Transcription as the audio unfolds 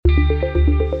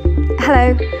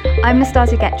Hello, I'm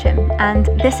Nastasia Getchim, and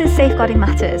this is Safeguarding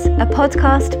Matters, a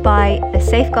podcast by the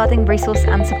Safeguarding Resource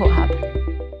and Support Hub.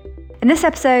 In this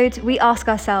episode, we ask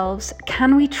ourselves,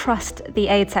 can we trust the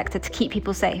aid sector to keep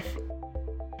people safe?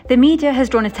 The media has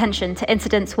drawn attention to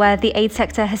incidents where the aid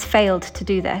sector has failed to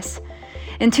do this.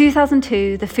 In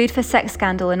 2002, the Food for Sex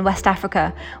scandal in West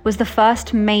Africa was the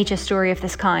first major story of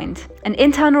this kind. An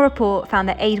internal report found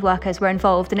that aid workers were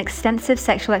involved in extensive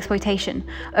sexual exploitation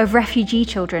of refugee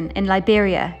children in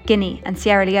Liberia, Guinea, and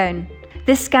Sierra Leone.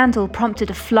 This scandal prompted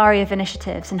a flurry of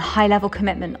initiatives and high-level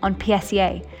commitment on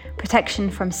PSEA, protection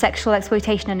from sexual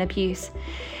exploitation and abuse,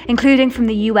 including from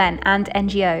the UN and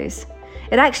NGOs.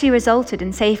 It actually resulted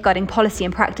in safeguarding policy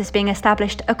and practice being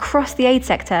established across the aid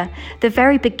sector, the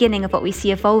very beginning of what we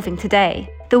see evolving today.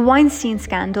 The Weinstein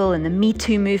scandal and the Me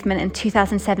Too movement in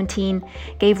 2017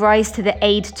 gave rise to the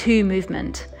Aid2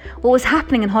 movement. What was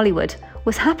happening in Hollywood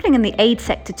was happening in the aid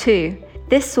sector too.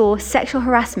 This saw sexual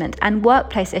harassment and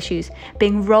workplace issues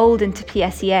being rolled into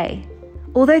PSEA.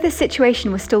 Although the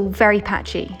situation was still very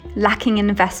patchy, lacking in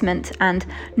investment and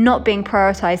not being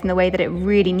prioritised in the way that it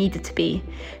really needed to be,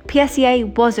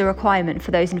 PSEA was a requirement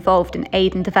for those involved in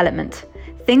aid and development.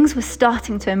 Things were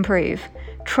starting to improve.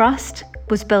 Trust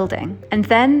was building. And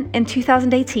then, in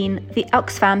 2018, the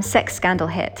Oxfam sex scandal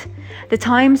hit. The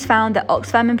Times found that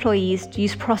Oxfam employees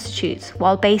used prostitutes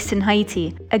while based in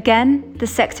Haiti. Again, the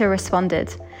sector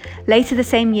responded. Later the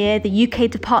same year, the UK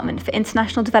Department for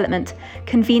International Development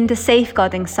convened a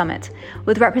safeguarding summit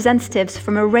with representatives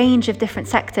from a range of different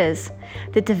sectors.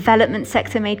 The development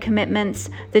sector made commitments,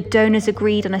 the donors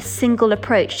agreed on a single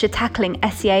approach to tackling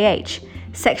SEAH,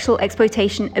 sexual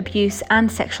exploitation, abuse,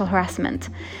 and sexual harassment.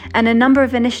 And a number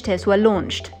of initiatives were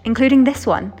launched, including this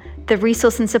one, the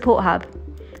Resource and Support Hub.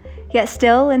 Yet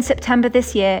still, in September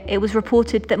this year, it was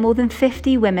reported that more than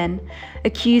 50 women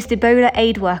accused Ebola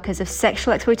aid workers of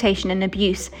sexual exploitation and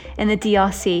abuse in the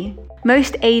DRC.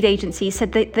 Most aid agencies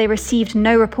said that they received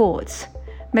no reports.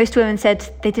 Most women said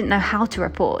they didn't know how to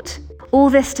report. All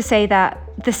this to say that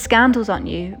the scandals aren't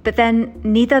new, but then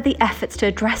neither are the efforts to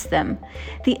address them.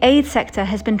 The aid sector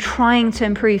has been trying to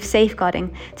improve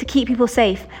safeguarding to keep people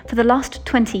safe for the last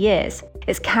 20 years.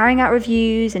 It's carrying out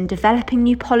reviews and developing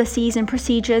new policies and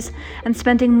procedures and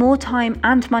spending more time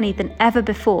and money than ever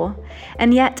before.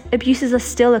 And yet, abuses are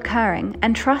still occurring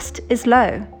and trust is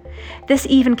low. This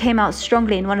even came out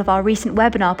strongly in one of our recent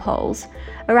webinar polls.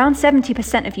 Around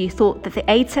 70% of you thought that the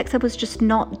aid sector was just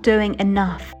not doing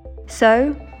enough.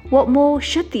 So, what more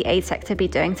should the aid sector be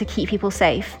doing to keep people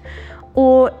safe?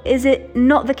 Or is it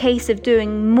not the case of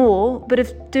doing more, but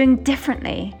of doing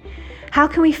differently? How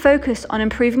can we focus on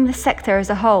improving the sector as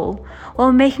a whole,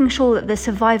 while making sure that the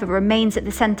survivor remains at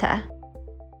the centre?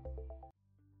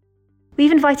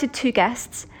 We've invited two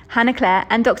guests, Hannah Clare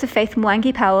and Dr. Faith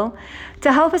Mwangi-Powell,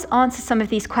 to help us answer some of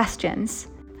these questions.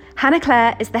 Hannah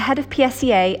Clare is the head of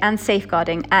PSEA and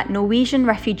safeguarding at Norwegian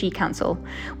Refugee Council,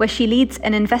 where she leads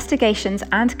an investigations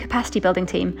and capacity building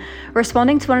team,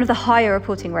 responding to one of the higher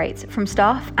reporting rates from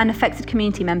staff and affected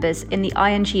community members in the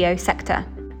INGO sector.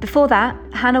 Before that,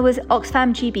 Hannah was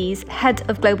Oxfam GB's head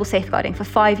of global safeguarding for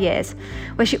 5 years,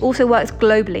 where she also works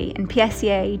globally in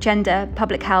PSEA, gender,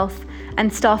 public health,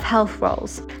 and staff health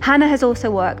roles. Hannah has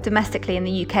also worked domestically in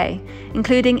the UK,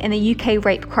 including in the UK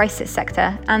rape crisis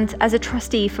sector and as a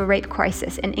trustee for Rape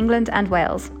Crisis in England and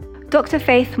Wales. Dr.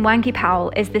 Faith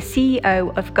Mwangi-Powell is the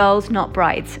CEO of Girls Not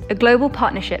Brides, a global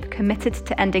partnership committed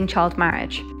to ending child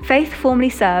marriage. Faith formerly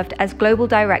served as Global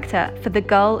Director for the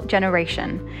Girl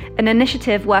Generation, an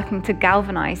initiative working to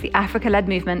galvanise the Africa-led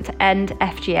movement to end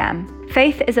FGM.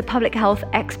 Faith is a public health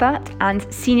expert and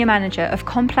Senior Manager of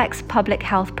complex public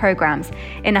health programmes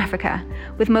in Africa,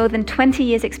 with more than 20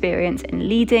 years' experience in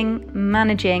leading,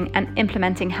 managing and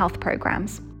implementing health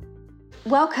programmes.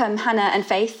 Welcome, Hannah and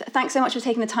Faith. Thanks so much for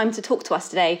taking the time to talk to us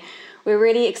today. We're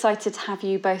really excited to have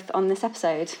you both on this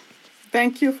episode.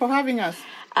 Thank you for having us.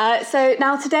 So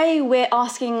now today we're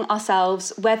asking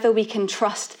ourselves whether we can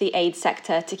trust the aid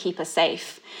sector to keep us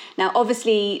safe. Now,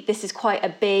 obviously, this is quite a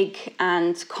big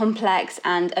and complex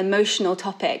and emotional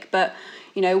topic, but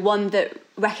one that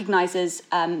recognises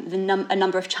a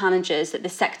number of challenges that the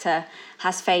sector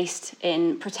has faced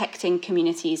in protecting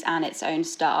communities and its own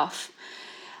staff.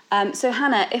 So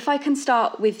Hannah, if I can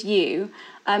start with you,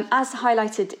 as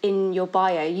highlighted in your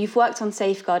bio, you've worked on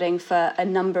safeguarding for a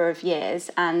number of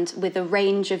years and with a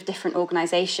range of different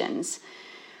organisations.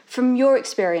 From your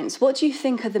experience, what do you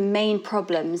think are the main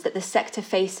problems that the sector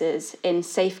faces in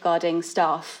safeguarding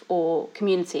staff or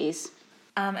communities?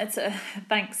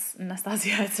 Thanks,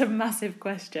 Nastasia. It's a massive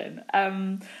question.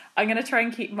 I'm going to try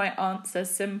and keep my answer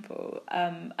simple.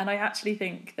 And I actually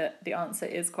think that the answer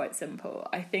is quite simple.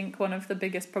 I think one of the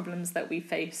biggest problems that we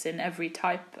face in every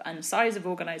type and size of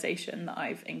organisation that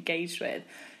I've engaged with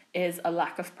is a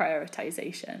lack of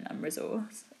prioritisation and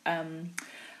resource.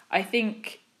 I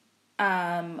think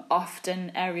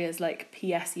often areas like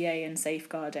PSEA and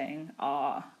safeguarding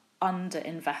are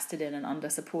under-invested in and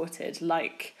under-supported,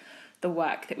 like the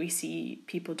work that we see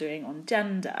people doing on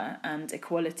gender and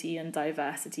equality and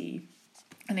diversity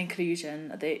and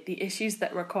inclusion, the issues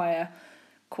that require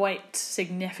quite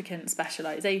significant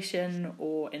specialisation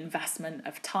or investment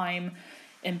of time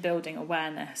in building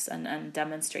awareness and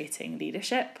demonstrating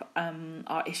leadership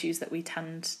are issues that we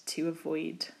tend to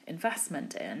avoid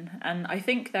investment in. And I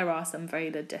think there are some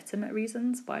very legitimate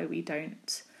reasons why we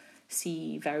don't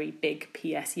see very big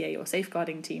PSEA or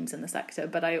safeguarding teams in the sector,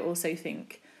 but I also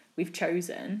think we've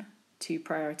chosen to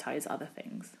prioritise other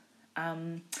things.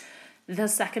 The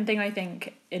second thing I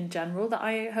think in general that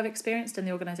I have experienced in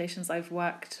the organisations I've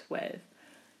worked with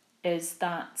is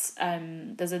that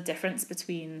there's a difference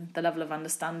between the level of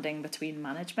understanding between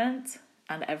management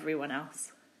and everyone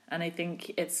else. And I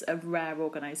think it's a rare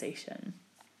organisation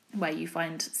where you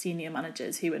find senior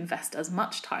managers who invest as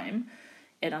much time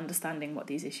in understanding what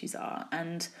these issues are.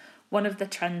 And one of the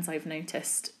trends I've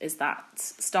noticed is that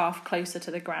staff closer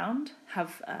to the ground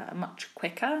have a much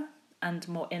quicker and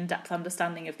more in-depth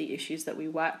understanding of the issues that we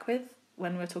work with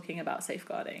when we're talking about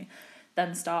safeguarding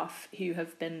than staff who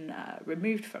have been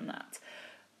removed from that.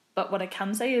 But what I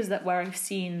can say is that where I've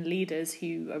seen leaders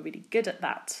who are really good at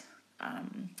that,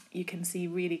 you can see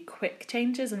really quick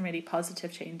changes and really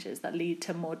positive changes that lead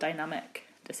to more dynamic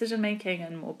decision-making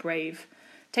and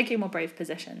taking more brave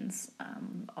positions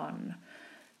on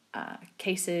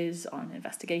cases, on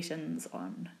investigations,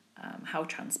 on how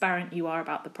transparent you are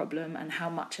about the problem and how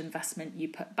much investment you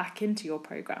put back into your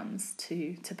programmes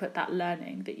to put that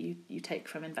learning that you take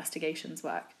from investigations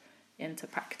work into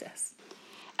practice.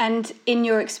 And in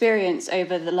your experience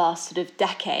over the last sort of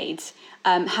decade,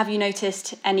 have you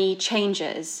noticed any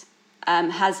changes?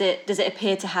 Does it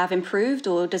appear to have improved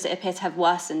or does it appear to have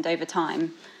worsened over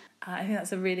time? I think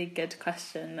that's a really good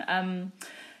question. I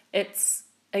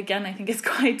think it's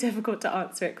quite difficult to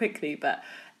answer it quickly, but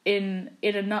in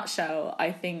a nutshell,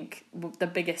 I think the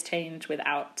biggest change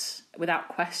without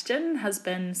question has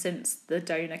been since the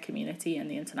donor community and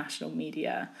the international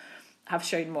media have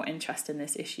shown more interest in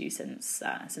this issue since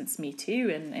Me Too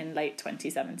in late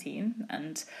 2017,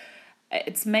 and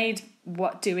it's made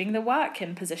doing the work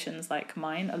in positions like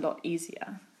mine a lot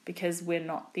easier because we're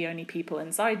not the only people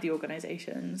inside the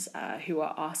organisations who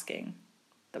are asking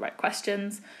the right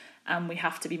questions. And we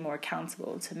have to be more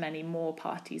accountable to many more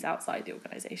parties outside the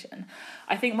organisation.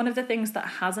 I think one of the things that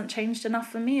hasn't changed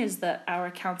enough for me is that our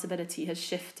accountability has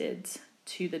shifted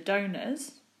to the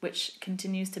donors, which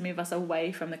continues to move us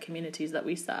away from the communities that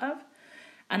we serve,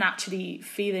 and actually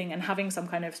feeling and having some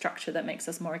kind of structure that makes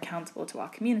us more accountable to our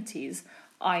communities,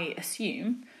 I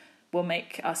assume, will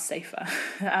make us safer.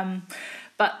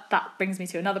 But that brings me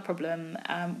to another problem.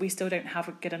 We still don't have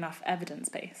a good enough evidence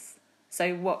base.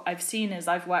 So what I've seen is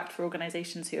I've worked for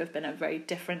organisations who have been at very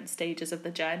different stages of the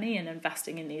journey in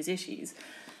investing in these issues.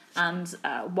 And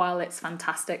while it's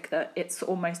fantastic that it's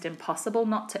almost impossible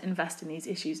not to invest in these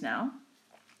issues now,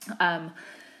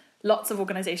 lots of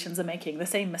organisations are making the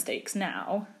same mistakes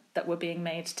now that were being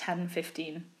made 10,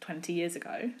 15, 20 years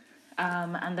ago.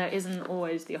 And there isn't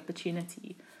always the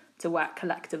opportunity to work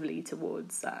collectively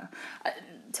towards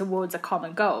a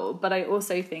common goal. But I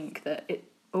also think that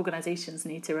organisations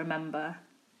need to remember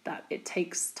that it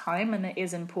takes time and it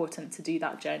is important to do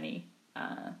that journey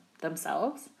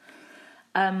themselves.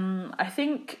 I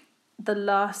think the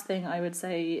last thing I would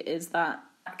say is that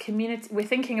we're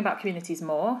thinking about communities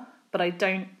more, but I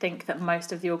don't think that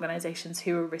most of the organisations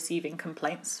who are receiving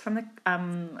complaints from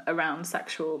around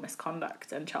sexual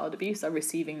misconduct and child abuse are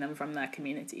receiving them from their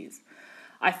communities.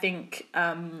 I think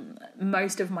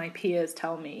most of my peers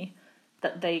tell me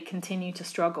that they continue to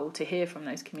struggle to hear from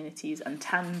those communities and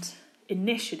tend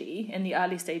initially, in the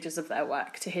early stages of their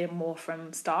work, to hear more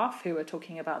from staff who are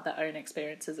talking about their own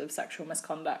experiences of sexual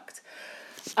misconduct.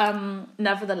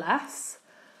 Nevertheless,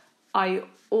 I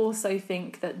also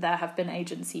think that there have been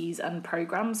agencies and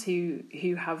programmes who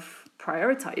have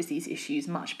prioritised these issues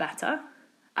much better,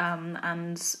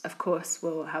 and of course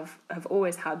will have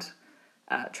always had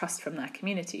trust from their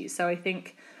communities. So I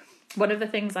think one of the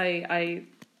things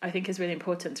I think is really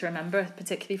important to remember,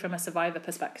 particularly from a survivor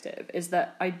perspective, is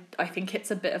that I think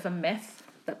it's a bit of a myth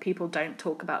that people don't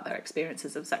talk about their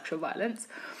experiences of sexual violence.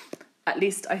 At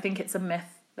least I think it's a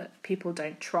myth that people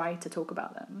don't try to talk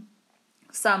about them.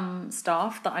 Some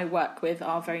staff that I work with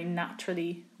are very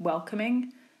naturally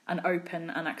welcoming and open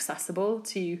and accessible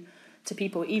to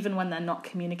people, even when they're not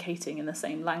communicating in the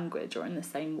same language or in the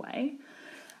same way.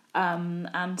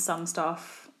 And some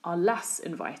staff are less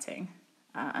inviting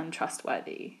and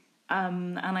trustworthy.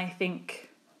 And I think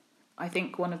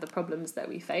one of the problems that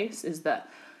we face is that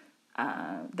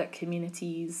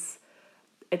communities,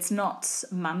 it's not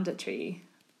mandatory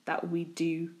that we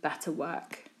do better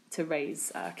work to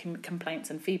raise complaints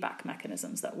and feedback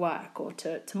mechanisms that work, or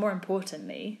to more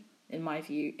importantly, in my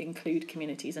view, include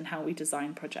communities in how we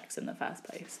design projects in the first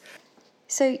place.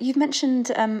 So you've mentioned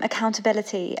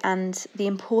accountability and the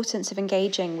importance of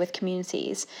engaging with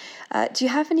communities. Do you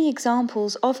have any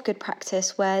examples of good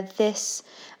practice where this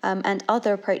and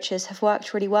other approaches have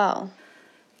worked really well?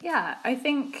 Yeah, I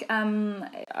think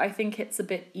it's a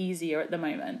bit easier at the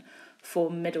moment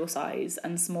for middle-sized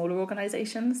and smaller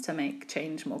organisations to make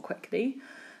change more quickly.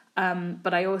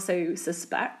 But I also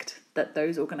suspect that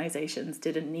those organisations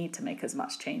didn't need to make as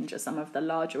much change as some of the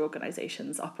larger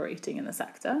organisations operating in the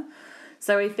sector.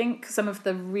 So I think some of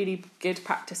the really good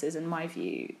practices, in my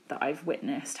view, that I've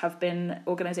witnessed have been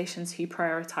organisations who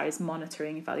prioritise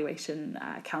monitoring, evaluation,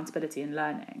 accountability and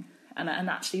learning, and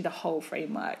actually the whole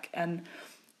framework. And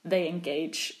they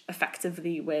engage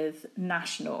effectively with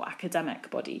national academic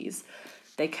bodies.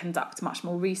 They conduct much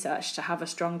more research to have a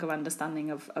stronger understanding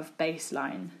of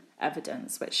baseline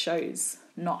evidence, which shows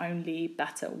not only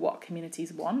better what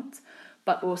communities want,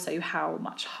 but also how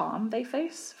much harm they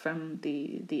face from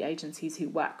the agencies who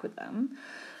work with them.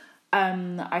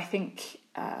 I think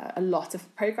a lot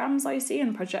of programmes I see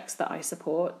and projects that I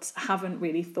support haven't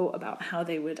really thought about how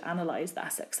they would analyse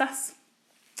their success.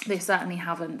 They certainly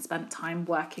haven't spent time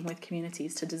working with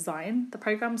communities to design the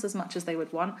programmes as much as they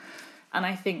would want. And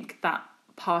I think that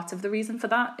part of the reason for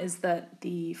that is that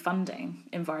the funding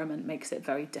environment makes it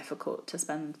very difficult to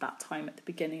spend that time at the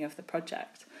beginning of the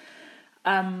project.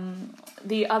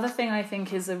 The other thing I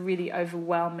think is a really an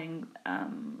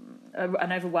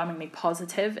overwhelmingly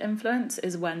positive influence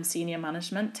is when senior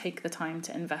management take the time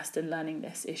to invest in learning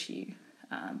this issue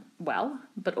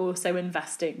but also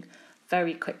investing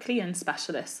very quickly in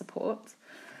specialist support.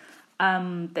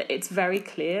 That it's very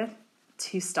clear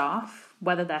to staff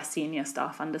whether their senior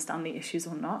staff understand the issues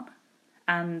or not.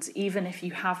 And even if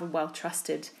you have a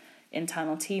well-trusted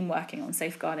internal team working on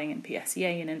safeguarding and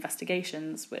PSEA and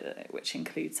investigations, which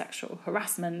include sexual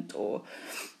harassment or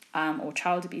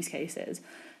child abuse cases,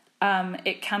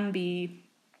 it can be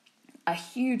a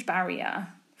huge barrier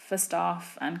for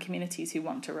staff and communities who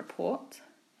want to report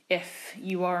if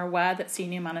you are aware that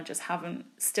senior managers haven't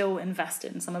still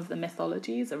invested in some of the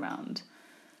mythologies around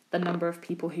the number of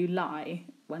people who lie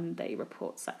when they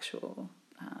report sexual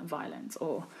violence,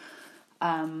 or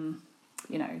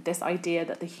this idea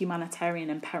that the humanitarian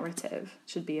imperative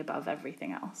should be above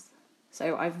everything else.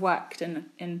 So I've worked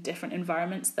in different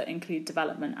environments that include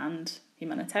development and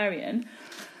humanitarian.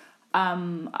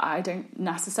 I don't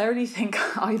necessarily think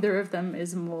either of them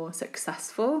is more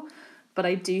successful, but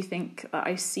I do think that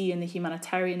I see in the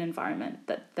humanitarian environment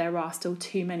that there are still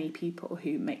too many people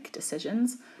who make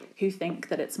decisions who think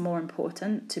that it's more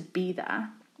important to be there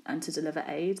and to deliver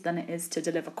aid than it is to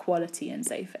deliver quality and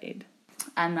safe aid.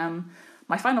 And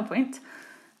my final point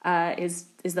is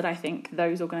that I think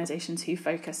those organisations who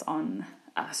focus on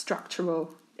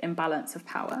structural imbalance of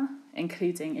power,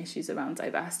 including issues around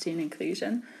diversity and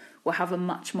inclusion, will have a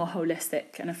much more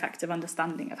holistic and effective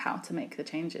understanding of how to make the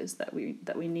changes that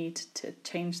we need to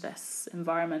change this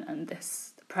environment and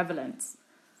this prevalence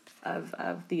of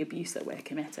the abuse that we're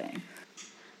committing.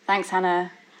 Thanks,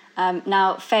 Hannah.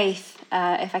 Now, Faith,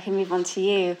 if I can move on to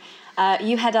you.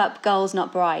 You head up Girls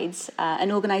Not Brides,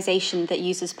 an organisation that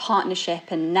uses partnership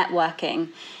and networking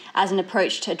as an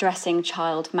approach to addressing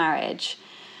child marriage.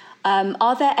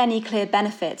 Are there any clear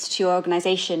benefits to your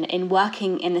organisation in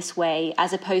working in this way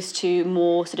as opposed to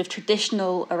more sort of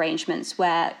traditional arrangements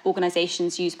where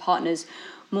organisations use partners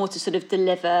more to sort of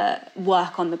deliver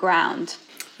work on the ground?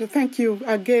 Thank you.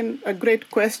 Again, a great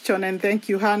question, and thank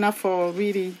you, Hannah, for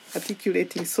really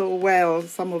articulating so well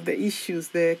some of the issues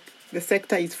the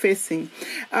sector is facing.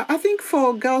 I think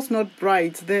for Girls Not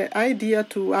Brides, the idea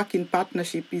to work in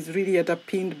partnership is really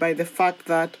underpinned by the fact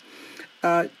that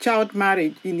child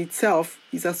marriage in itself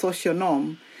is a social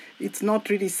norm. It's not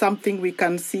really something we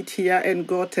can sit here and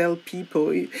go tell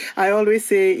people. I always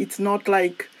say it's not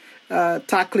like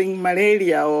tackling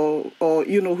malaria or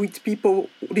which people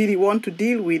really want to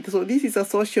deal with. So this is a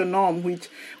social norm which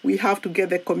we have to get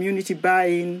the community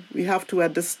buy-in. We have to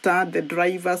understand the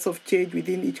drivers of change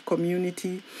within each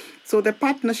community. So the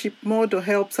partnership model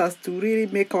helps us to really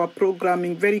make our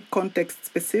programming very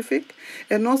context-specific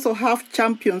and also have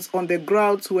champions on the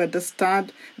ground who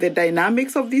understand the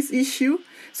dynamics of this issue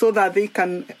so that they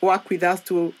can work with us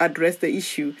to address the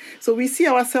issue. So we see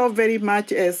ourselves very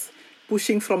much as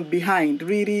pushing from behind,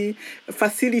 really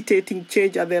facilitating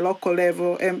change at the local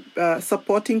level and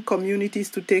supporting communities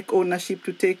to take ownership,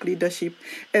 to take leadership,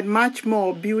 and much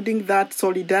more building that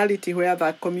solidarity where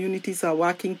the communities are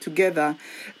working together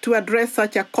to address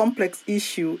such a complex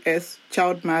issue as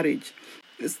child marriage.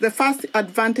 The first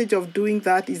advantage of doing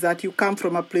that is that you come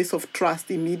from a place of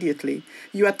trust immediately.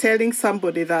 You are telling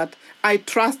somebody that I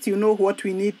trust you know what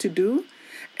we need to do,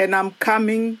 and I'm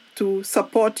coming to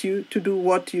support you to do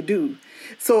what you do.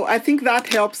 So I think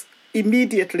that helps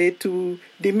immediately to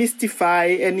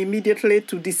demystify and immediately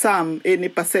to disarm any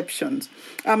perceptions.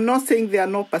 I'm not saying there are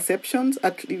no perceptions.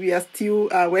 We are still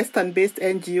a Western-based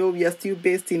NGO. We are still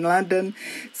based in London.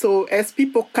 So as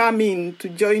people come in to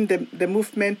join the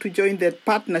movement, to join the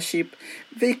partnership,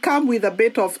 they come with a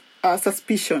bit of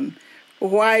suspicion.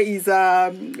 Why is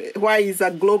an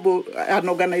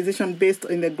organization based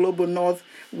in the global north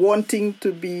wanting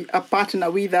to be a partner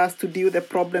with us to deal with the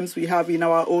problems we have in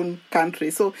our own country?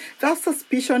 So that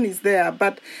suspicion is there,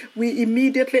 but we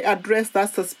immediately address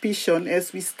that suspicion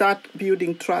as we start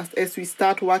building trust, as we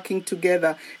start working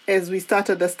together, as we start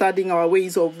understanding our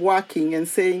ways of working and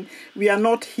saying we are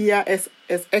not here as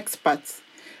experts.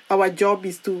 Our job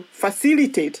is to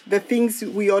facilitate the things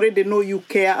we already know you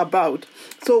care about.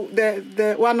 So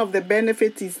the one of the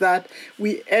benefits is that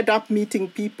we end up meeting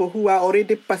people who are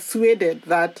already persuaded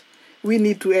that we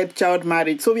need to end child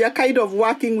marriage. So we are kind of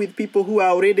working with people who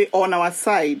are already on our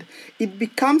side. It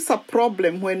becomes a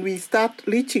problem when we start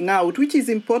reaching out, which is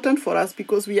important for us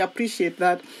because we appreciate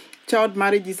that child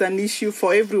marriage is an issue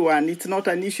for everyone. It's not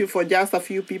an issue for just a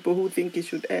few people who think it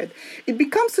should end. It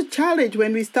becomes a challenge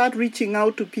when we start reaching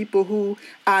out to people who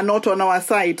are not on our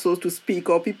side, so to speak,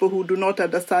 or people who do not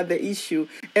understand the issue.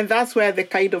 And that's where the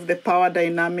kind of the power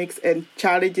dynamics and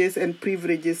challenges and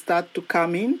privileges start to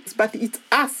come in. But it's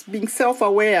us being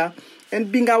self-aware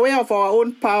and being aware of our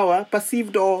own power,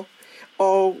 perceived or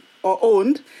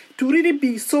owned, to really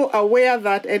be so aware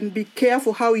that and be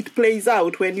careful how it plays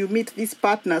out when you meet these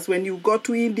partners, when you go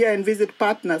to India and visit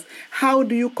partners. How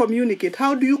do you communicate?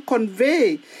 How do you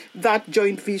convey that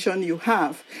joint vision you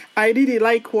have? I really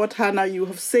like what, Hannah, you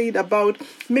have said about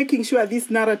making sure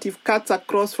this narrative cuts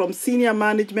across from senior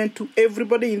management to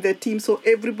everybody in the team, so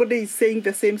everybody is saying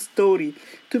the same story.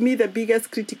 To me, the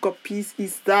biggest critical piece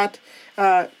is that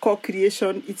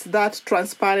co-creation, it's that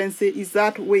transparency, it's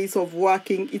that ways of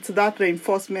working, it's that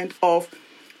reinforcement of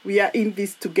we are in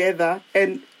this together,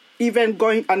 and even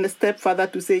going on a step further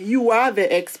to say you are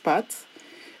the experts.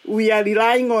 We are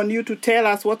relying on you to tell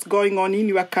us what's going on in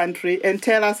your country and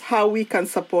tell us how we can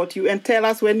support you and tell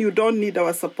us when you don't need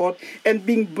our support, and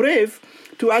being brave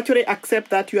to actually accept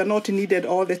that you are not needed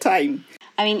all the time.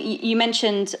 I mean, you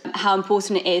mentioned how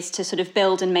important it is to sort of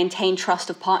build and maintain trust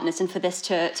of partners and for this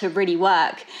to really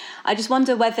work. I just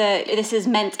wonder whether this has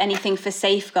meant anything for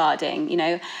safeguarding. You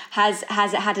know, has it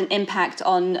had an impact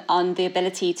on the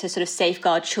ability to sort of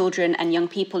safeguard children and young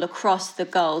people across the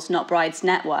Girls Not Brides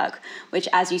network, which,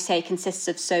 as you say, consists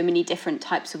of so many different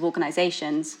types of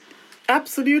organisations?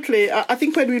 Absolutely. I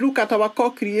think when we look at our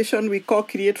co-creation, we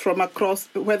co-create from across,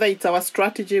 whether it's our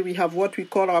strategy, we have what we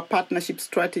call our partnership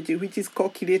strategy, which is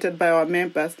co-created by our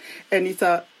members. And it's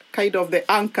a kind of the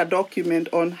anchor document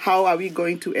on how are we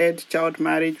going to end child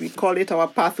marriage. We call it our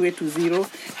pathway to zero.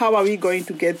 How are we going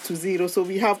to get to zero? So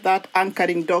we have that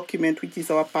anchoring document, which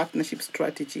is our partnership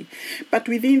strategy. But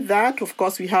within that, of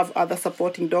course, we have other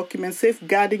supporting documents.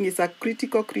 Safeguarding is a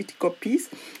critical piece.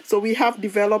 So we have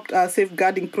developed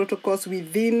safeguarding protocols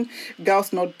within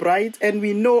Girls Not Brides, and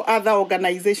we know other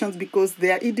organizations, because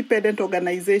they are independent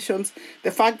organizations.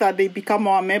 The fact that they become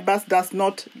our members does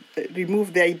not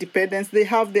remove their independence. They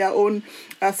have their own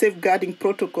safeguarding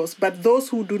protocols. But those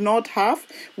who do not have,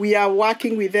 we are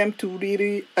working with them to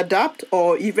really adapt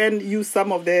or even use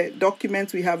some of the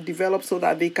documents we have developed so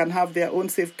that they can have their own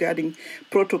safeguarding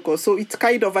protocols. So it's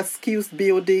kind of a skills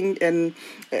building and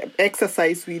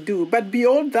exercise we do. But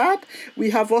beyond that, we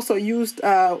have also used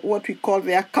what we call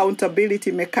the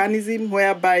accountability mechanism,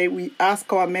 whereby we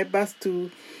ask our members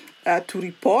to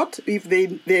report if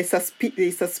they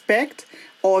suspect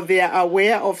or they are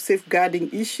aware of safeguarding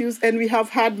issues. And we have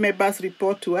had members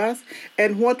report to us.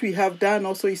 And what we have done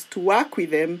also is to work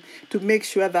with them to make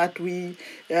sure that we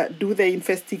do the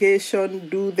investigation,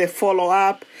 do the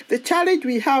follow-up. The challenge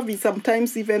we have is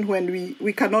sometimes even when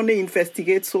we can only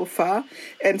investigate so far,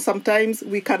 and sometimes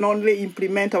we can only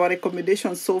implement our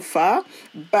recommendations so far,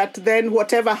 but then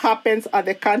whatever happens at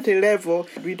the country level,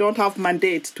 we don't have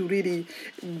mandate to really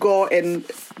go and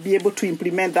be able to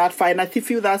implement that far. And I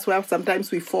feel that's where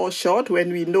sometimes we fall short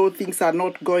when we know things are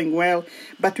not going well,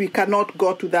 but we cannot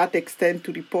go to that extent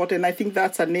to report. And I think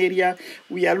that's an area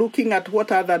we are looking at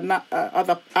what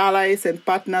other allies and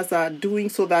partners are doing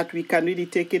so that we can really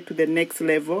take it to the next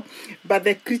level. But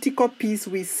the critical piece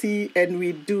we see and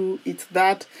we do, it's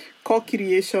that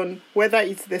co-creation, whether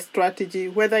it's the strategy,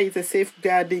 whether it's the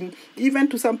safeguarding, even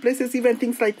to some places, even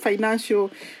things like financial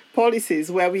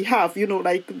policies where we have,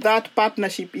 like that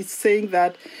partnership is saying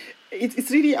that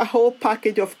it's really a whole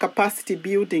package of capacity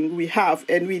building we have,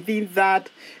 and within that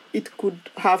it could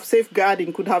have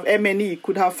safeguarding, could have M&E,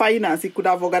 could have finance, it could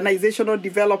have organizational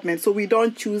development. So we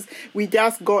don't choose, we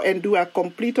just go and do a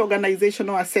complete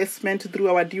organizational assessment through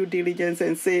our due diligence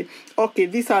and say, okay,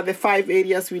 these are the 5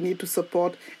 areas we need to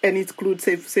support, and it includes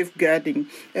safeguarding.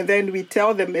 And then we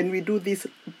tell them, and we do these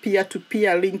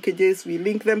peer-to-peer linkages, we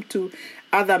link them to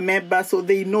other members so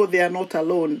they know they are not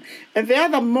alone. And the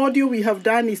other module we have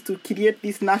done is to create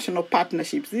these national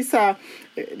partnerships. These are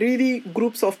really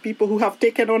groups of people who have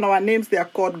taken on our names. They are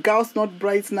called Girls Not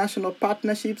Brides National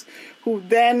Partnerships, who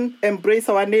then embrace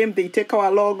our name. They take our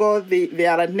logo. They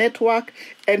are a network,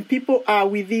 and people are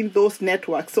within those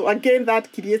networks. So again,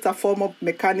 that creates a form of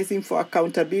mechanism for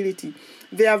accountability.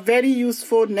 They are very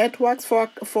useful networks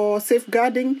for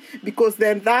safeguarding, because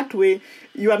then that way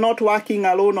you are not working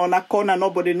alone on a corner.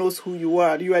 Nobody knows who you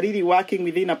are. You are really working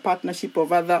within a partnership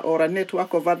of other or a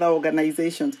network of other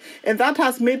organizations. And that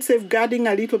has made safeguarding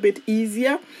a little bit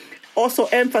easier. Also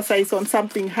emphasize on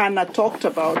something Hannah talked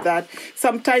about, that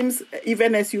sometimes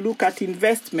even as you look at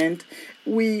investment,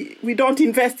 we don't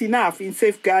invest enough in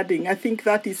safeguarding. I think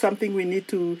that is something we need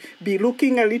to be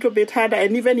looking a little bit harder.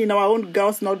 And even in our own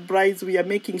Girls Not Brides, we are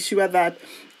making sure that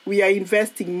we are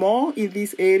investing more in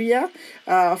this area.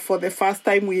 For the first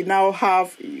time, we now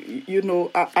have,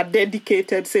 a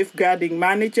dedicated safeguarding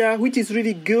manager, which is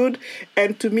really good.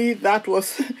 And to me, that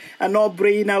was a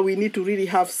no-brainer. We need to really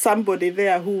have somebody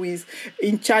there who is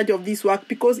in charge of this work,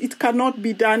 because it cannot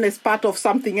be done as part of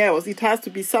something else. It has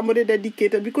to be somebody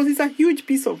dedicated, because it's a huge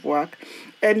piece of work.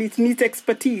 And it needs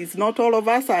expertise. Not all of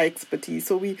us are expertise.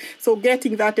 So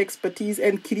getting that expertise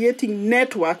and creating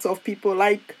networks of people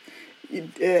like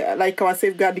our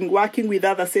safeguarding, working with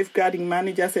other safeguarding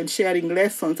managers and sharing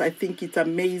lessons, I think it's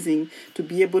amazing to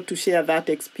be able to share that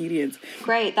experience.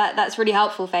 Great, that's really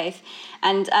helpful, Faith.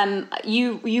 And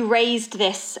you raised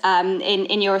this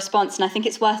in your response, and I think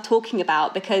it's worth talking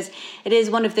about, because it is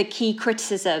one of the key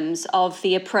criticisms of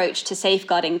the approach to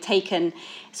safeguarding taken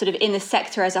sort of in the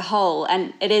sector as a whole,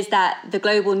 and it is that the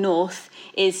global north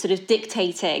is sort of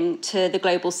dictating to the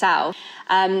global south.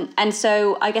 And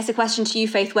so I guess a question to you,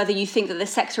 Faith, whether you think that the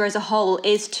sector as a whole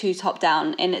is too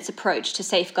top-down in its approach to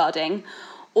safeguarding,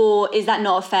 or is that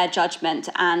not a fair judgment?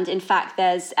 And in fact,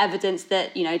 there's evidence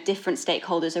that, different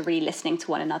stakeholders are really listening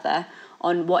to one another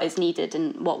on what is needed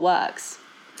and what works.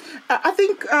 I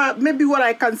think maybe what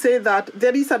I can say that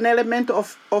there is an element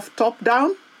of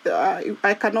top-down.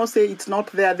 I cannot say it's not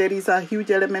there. There is a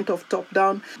huge element of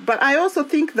top-down. But I also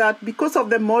think that because of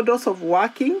the models of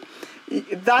working,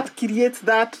 that creates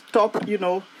that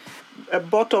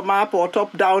bottom-up or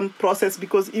top-down process.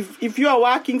 Because if you are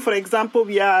working, for example,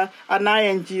 we are an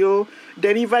INGO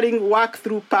delivering work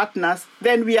through partners,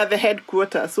 then we are the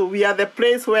headquarters. So we are the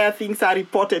place where things are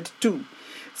reported to.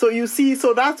 So you see,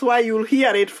 so that's why you'll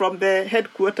hear it from the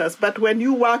headquarters. But when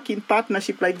you work in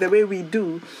partnership like the way we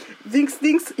do,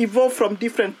 things evolve from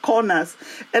different corners.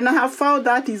 And I have found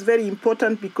that is very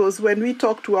important, because when we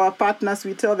talk to our partners,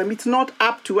 we tell them it's not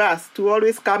up to us to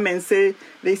always come and say,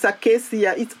 there's a case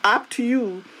here. It's up to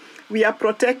you. We are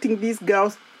protecting these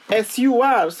girls as you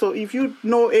are. So if you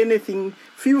know anything,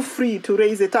 feel free to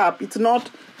raise it up. It's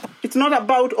not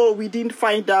about, we didn't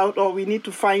find out or we need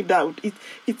to find out.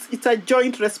 It's a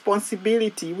joint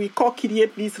responsibility. We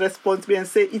co-create this responsibility and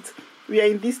say we are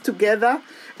in this together.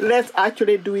 Let's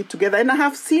actually do it together. And I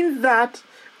have seen that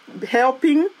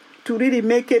helping to really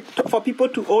make it for people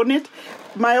to own it.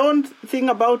 My own thing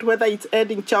about whether it's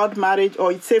ending child marriage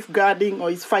or it's safeguarding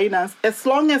or it's finance, as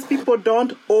long as people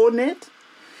don't own it,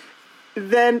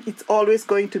 then it's always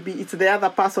going to be, it's the other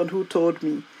person who told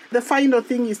me. The final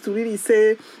thing is to really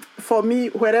say, for me,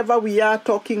 wherever we are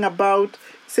talking about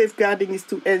safeguarding is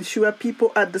to ensure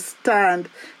people understand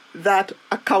that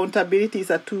accountability is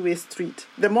a two-way street.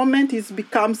 The moment it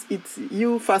becomes it's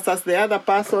you versus the other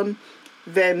person,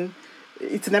 then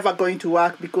it's never going to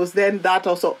work, because then that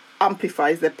also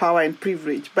amplifies the power and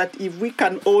privilege. But if we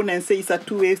can own and say it's a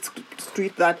two-way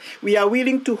street, that we are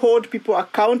willing to hold people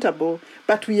accountable,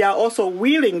 but we are also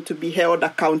willing to be held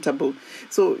accountable.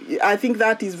 So I think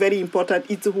that is very important.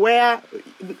 It's where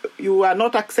you are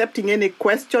not accepting any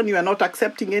question, you are not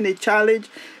accepting any challenge,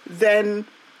 then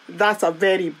that's a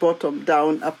very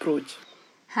bottom-down approach.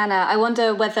 Hannah, I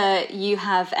wonder whether you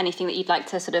have anything that you'd like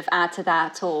to sort of add to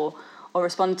that or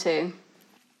respond to.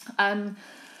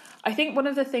 I think one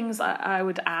of the things I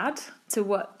would add to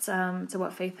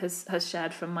what Faith has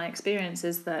shared from my experience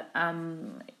is that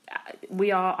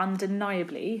we are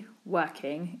undeniably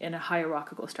working in a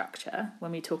hierarchical structure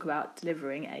when we talk about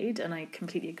delivering aid, and I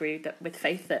completely agree with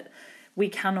Faith that we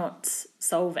cannot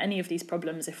solve any of these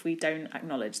problems if we don't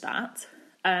acknowledge that.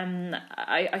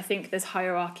 I think there's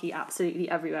hierarchy absolutely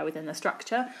everywhere within the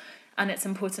structure. And it's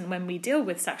important when we deal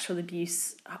with sexual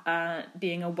abuse,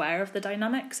 being aware of the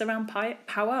dynamics around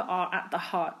power are at the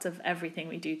heart of everything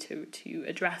we do to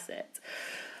address it.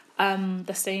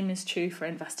 The same is true for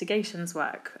investigations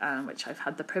work, which I've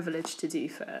had the privilege to do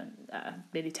for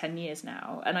nearly 10 years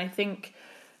now. And I think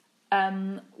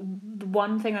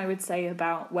one thing I would say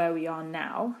about where we are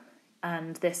now,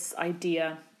 and this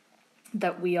idea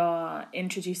that we are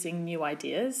introducing new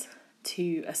ideas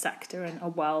to a sector and a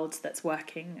world that's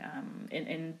working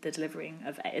in the delivery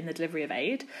of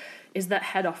aid, is that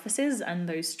head offices and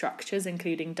those structures,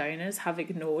 including donors, have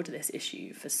ignored this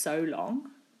issue for so long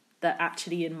that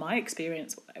actually, in my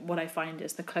experience, what I find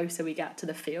is the closer we get to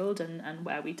the field and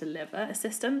where we deliver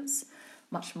assistance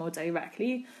much more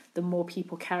directly, the more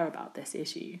people care about this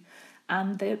issue,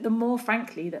 and the more,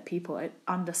 frankly, that people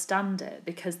understand it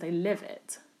because they live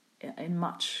it in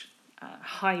much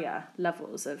higher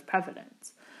levels of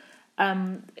prevalence.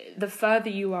 The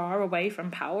further you are away from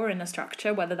power in a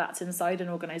structure, whether that's inside an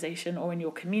organisation or in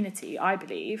your community, I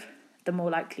believe, the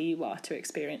more likely you are to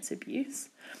experience abuse.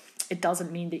 It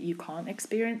doesn't mean that you can't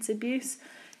experience abuse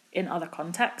in other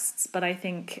contexts, but I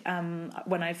think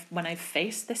when I've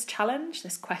faced this challenge,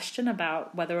 this question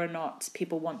about whether or not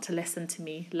people want to listen to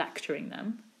me lecturing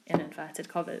them, in inverted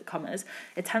commas,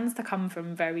 it tends to come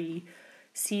from very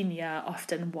senior,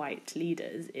 often white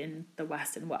leaders in the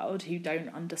Western world who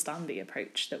don't understand the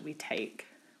approach that we take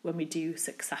when we do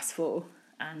successful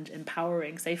and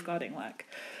empowering safeguarding work.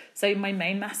 So my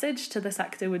main message to the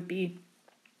sector would be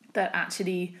that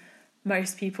actually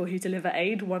most people who deliver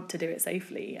aid want to do it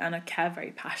safely and care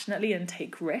very passionately and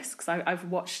take risks. I've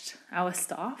watched our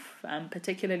staff,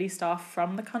 particularly staff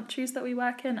from the countries that we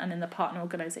work in and in the partner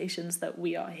organisations that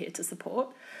we are here to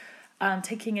support,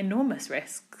 taking enormous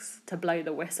risks to blow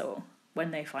the whistle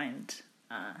when they find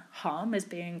harm is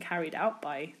being carried out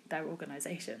by their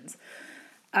organisations.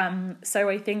 So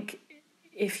I think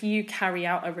if you carry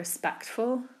out a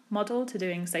respectful model to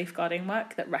doing safeguarding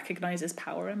work that recognises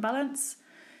power imbalance,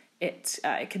 it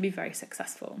can be very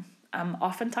successful.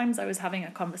 Oftentimes, I was having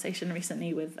a conversation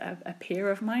recently with a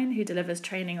peer of mine who delivers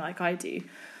training like I do.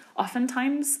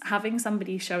 Oftentimes, having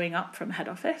somebody showing up from head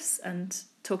office and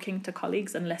talking to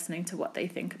colleagues and listening to what they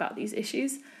think about these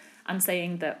issues and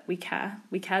saying that we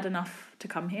cared enough to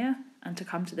come here and to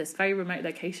come to this very remote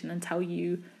location and tell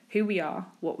you who we are,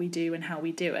 what we do and how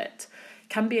we do it,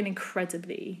 can be an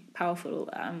incredibly powerful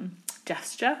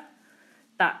gesture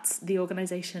that the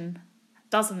organisation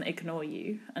doesn't ignore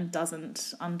you and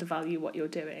doesn't undervalue what you're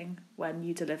doing when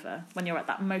you're at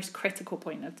that most critical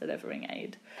point of delivering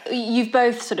aid. You've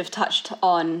both sort of touched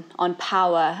on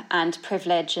power and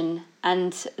privilege and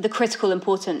the critical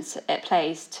importance it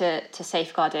plays to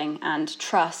safeguarding and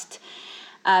trust.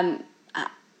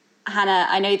 Hannah,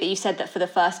 I know that you said that for the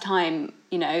first time,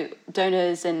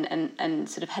 donors and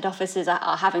sort of head offices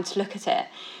are having to look at it.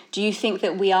 Do you think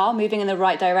that we are moving in the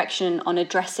right direction on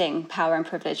addressing power and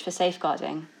privilege for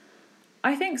safeguarding?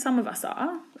 I think some of us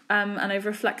are, and I've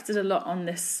reflected a lot on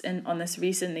this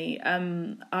recently.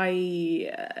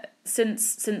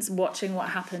 Since watching what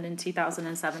happened in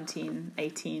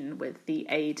 2017-18 with the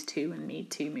Aid To and Me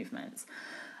Too movements,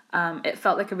 it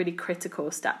felt like a really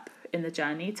critical step in the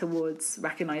journey towards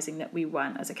recognising that we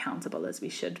weren't as accountable as we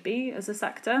should be as a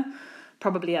sector,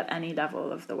 probably at any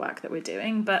level of the work that we're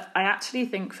doing. But I actually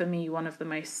think for me, one of the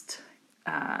most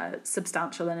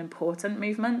substantial and important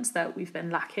movements that we've been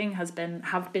lacking have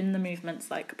been the movements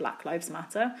like Black Lives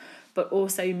Matter, but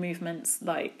also movements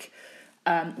like,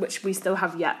 which we still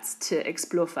have yet to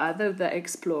explore further, that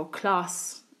explore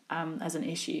class as an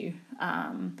issue,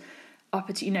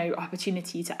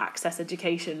 opportunity to access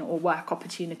education or work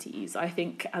opportunities. I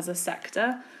think as a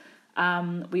sector,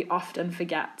 we often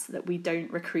forget that we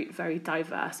don't recruit very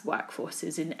diverse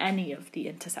workforces in any of the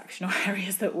intersectional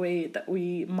areas that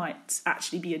we might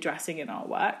actually be addressing in our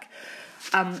work.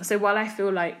 So while I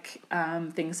feel like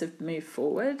things have moved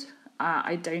forward,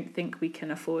 I don't think we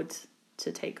can afford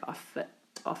to take our foot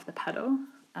off the pedal.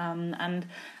 And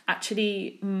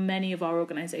actually, many of our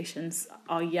organisations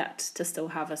are yet to still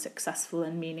have a successful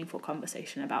and meaningful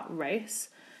conversation about race,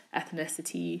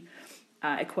 ethnicity,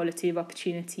 equality of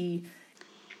opportunity.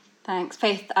 Thanks.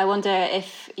 Faith, I wonder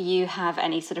if you have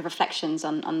any sort of reflections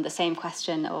on the same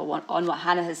question or on what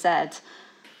Hannah has said.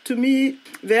 To me,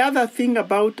 the other thing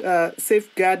about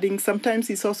safeguarding sometimes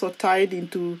is also tied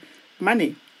into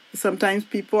money. Sometimes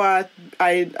people are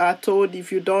told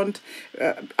if you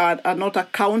are not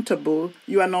accountable,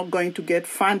 you are not going to get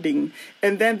funding.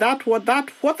 And then what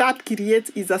that creates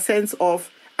is a sense of,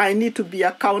 I need to be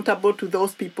accountable to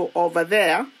those people over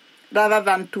there, rather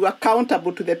than to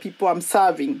accountable to the people I'm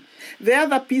serving. The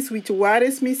other piece which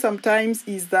worries me sometimes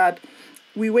is that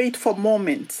we wait for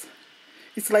moments.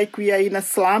 It's like we are in a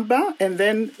slumber, and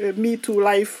then Me Too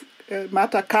life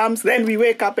matter comes, then we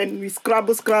wake up and we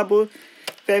scrabble,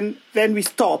 then we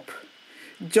stop.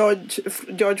 George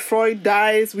Floyd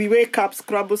dies, we wake up,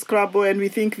 scrabble, and we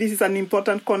think this is an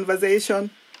important conversation,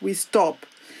 we stop.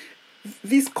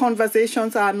 These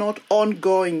conversations are not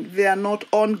ongoing. They are not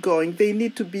ongoing. They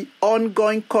need to be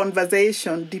ongoing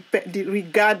conversation,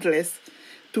 regardless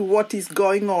to what is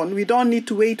going on. We don't need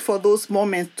to wait for those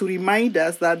moments to remind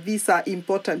us that these are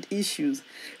important issues.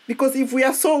 Because if we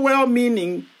are so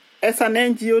well-meaning as an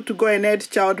NGO to go and end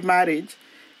child marriage,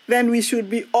 then we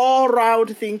should be all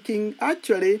round thinking,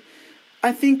 actually,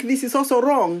 I think this is also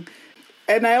wrong.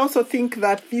 And I also think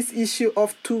that this issue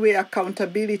of two-way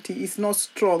accountability is not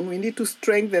strong. We need to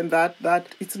strengthen that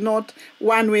it's not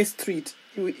one-way street.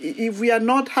 If we are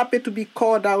not happy to be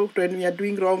called out when we are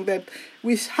doing wrong, then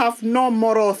we have no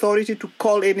moral authority to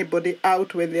call anybody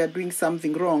out when they are doing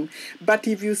something wrong. But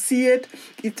if you see it,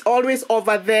 it's always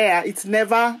over there. It's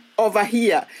never over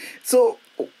here. So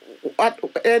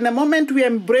in the moment we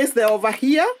embrace the over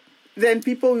here, then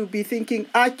people will be thinking,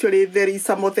 actually, there is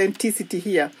some authenticity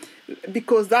here.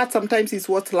 Because that sometimes is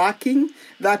what's lacking,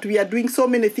 that we are doing so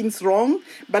many things wrong,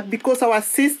 but because our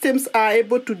systems are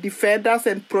able to defend us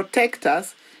and protect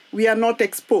us, we are not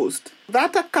exposed.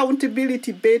 That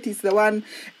accountability bit is the one,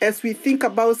 as we think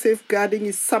about safeguarding,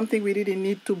 is something we really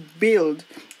need to build,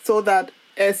 so that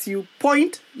as you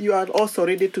point, you are also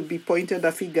ready to be pointed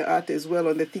a figure at as well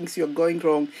on the things you're going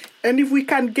wrong. And if we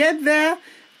can get there,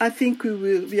 I think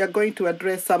we are going to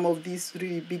address some of these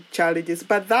really big challenges.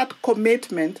 But that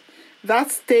commitment,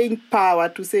 that staying power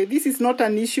to say this is not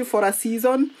an issue for a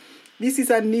season. This is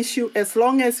an issue as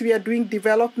long as we are doing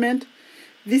development.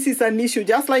 This is an issue.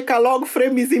 Just like a log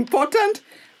frame is important,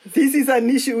 this is an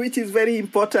issue which is very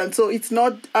important. So it's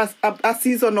not a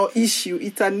seasonal issue.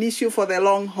 It's an issue for the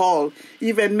long haul,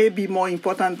 even maybe more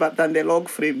important than the log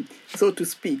frame, so to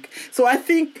speak. So I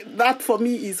think that for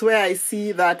me is where I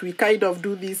see that we kind of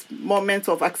do these moments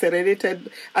of accelerated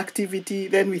activity.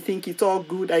 Then we think it's all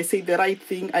good. I say the right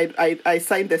thing. I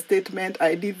signed the statement.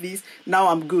 I did this. Now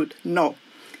I'm good. No.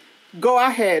 Go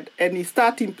ahead and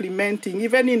start implementing.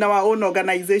 Even in our own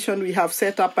organization, we have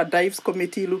set up a DIVES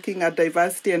committee looking at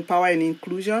diversity and power and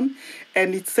inclusion.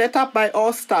 And it's set up by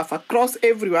all staff across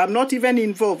everywhere. I'm not even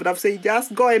involved. I've said,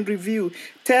 just go and review.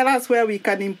 Tell us where we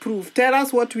can improve. Tell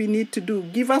us what we need to do.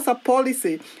 Give us a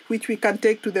policy which we can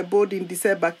take to the board in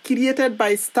December, created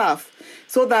by staff,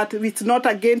 so that it's not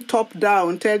again top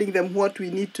down, telling them what we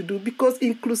need to do. Because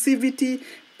inclusivity,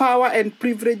 power and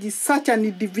privilege is such an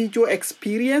individual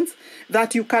experience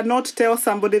that you cannot tell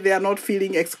somebody they are not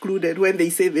feeling excluded when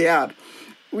they say they are.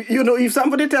 You know, if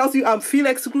somebody tells you I feel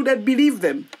excluded, believe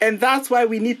them. And that's why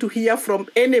we need to hear from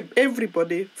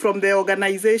everybody from the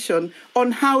organization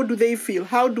on how do they feel,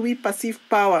 how do we perceive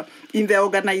power in the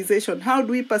organization, how do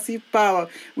we perceive power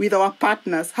with our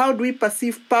partners, how do we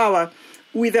perceive power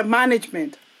with the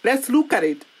management. Let's look at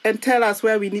it and tell us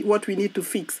where we need, what we need to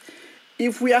fix.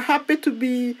 If we are happy to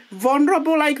be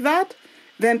vulnerable like that,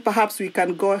 then perhaps we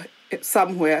can go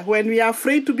somewhere. When we are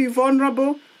afraid to be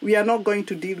vulnerable, we are not going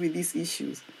to deal with these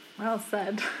issues. Well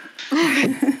said.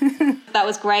 That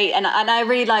was great. And I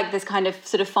really like this kind of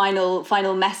sort of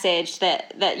final message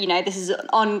that, you know, this is an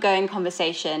ongoing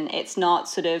conversation. It's not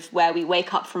sort of where we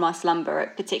wake up from our slumber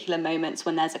at particular moments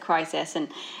when there's a crisis. And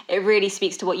it really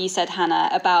speaks to what you said,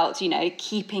 Hannah, about, you know,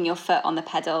 keeping your foot on the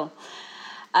pedal.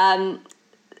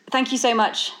 Thank you so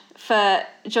much for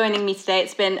joining me today.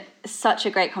 It's been such a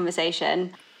great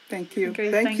conversation. Thank you.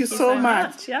 Okay, thank you so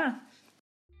much. Yeah.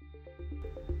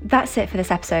 That's it for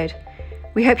this episode.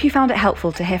 We hope you found it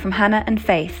helpful to hear from Hannah and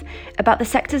Faith about the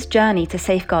sector's journey to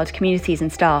safeguard communities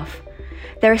and staff.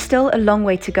 There is still a long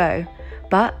way to go,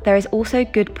 but there is also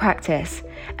good practice,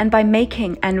 and by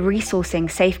making and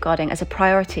resourcing safeguarding as a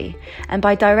priority, and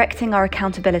by directing our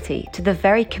accountability to the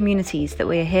very communities that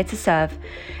we are here to serve,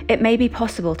 it may be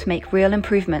possible to make real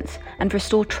improvements and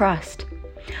restore trust.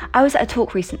 I was at a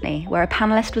talk recently where a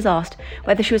panellist was asked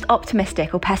whether she was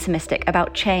optimistic or pessimistic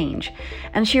about change,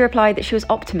 and she replied that she was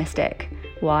optimistic.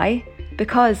 Why?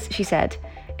 Because, she said,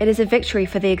 it is a victory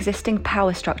for the existing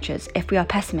power structures if we are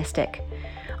pessimistic.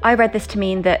 I read this to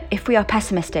mean that if we are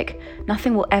pessimistic,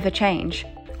 nothing will ever change.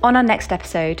 On our next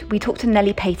episode, we talk to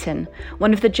Nellie Payton,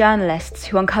 one of the journalists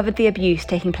who uncovered the abuse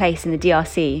taking place in the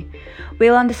DRC.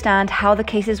 We'll understand how the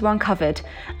cases were uncovered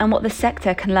and what the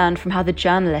sector can learn from how the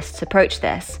journalists approach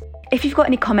this. If you've got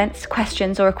any comments,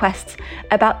 questions or requests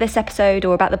about this episode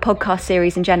or about the podcast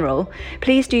series in general,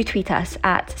 please do tweet us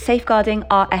at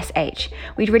safeguardingrsh.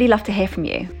 We'd really love to hear from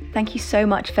you. Thank you so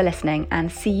much for listening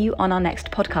and see you on our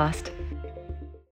next podcast.